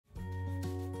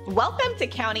Welcome to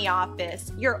County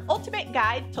Office, your ultimate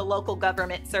guide to local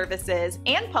government services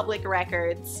and public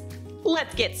records.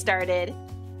 Let's get started.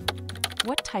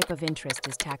 What type of interest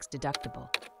is tax deductible?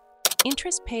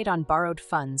 Interest paid on borrowed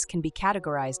funds can be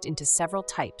categorized into several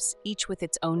types, each with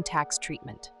its own tax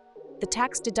treatment. The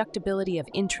tax deductibility of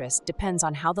interest depends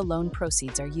on how the loan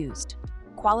proceeds are used.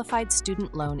 Qualified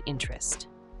student loan interest.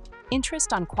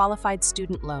 Interest on qualified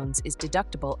student loans is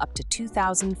deductible up to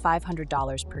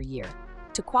 $2,500 per year.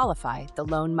 To qualify, the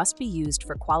loan must be used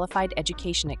for qualified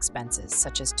education expenses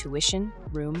such as tuition,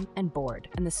 room, and board,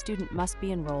 and the student must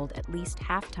be enrolled at least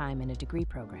half-time in a degree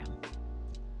program.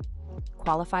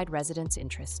 Qualified residence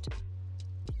interest.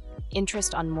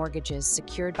 Interest on mortgages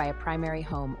secured by a primary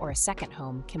home or a second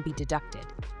home can be deducted.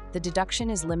 The deduction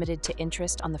is limited to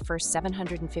interest on the first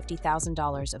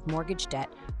 $750,000 of mortgage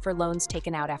debt for loans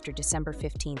taken out after December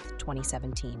 15,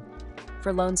 2017.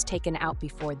 For loans taken out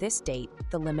before this date,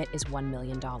 the limit is $1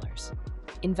 million.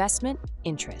 Investment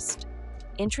interest.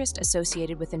 Interest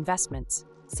associated with investments,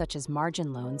 such as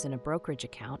margin loans in a brokerage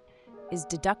account, is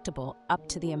deductible up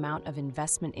to the amount of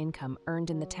investment income earned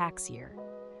in the tax year.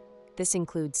 This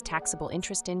includes taxable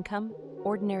interest income,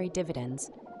 ordinary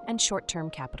dividends, and short-term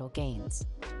capital gains.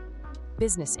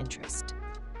 Business interest.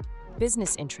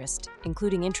 Business interest,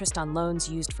 including interest on loans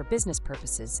used for business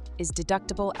purposes, is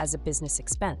deductible as a business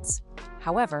expense.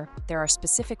 However, there are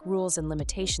specific rules and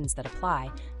limitations that apply,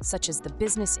 such as the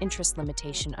business interest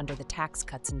limitation under the Tax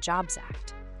Cuts and Jobs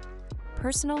Act.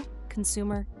 Personal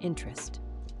consumer interest.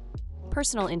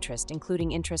 Personal interest,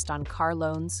 including interest on car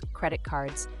loans, credit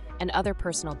cards, and other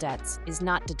personal debts, is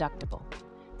not deductible.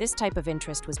 This type of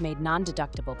interest was made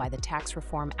non-deductible by the Tax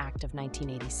Reform Act of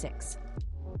 1986.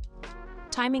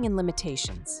 Timing and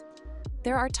limitations.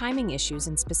 There are timing issues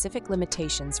and specific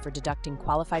limitations for deducting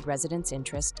qualified residence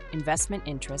interest, investment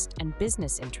interest, and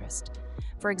business interest.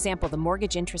 For example, the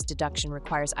mortgage interest deduction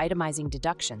requires itemizing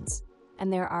deductions,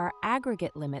 and there are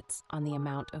aggregate limits on the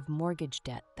amount of mortgage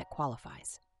debt that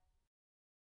qualifies.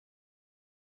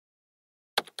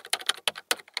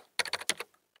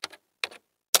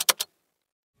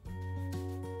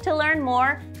 To learn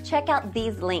more, check out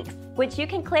these links, which you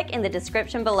can click in the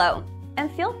description below. And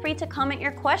feel free to comment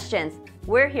your questions.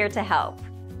 We're here to help.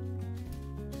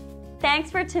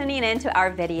 Thanks for tuning in to our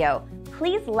video.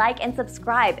 Please like and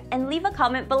subscribe and leave a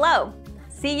comment below.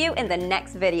 See you in the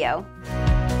next video.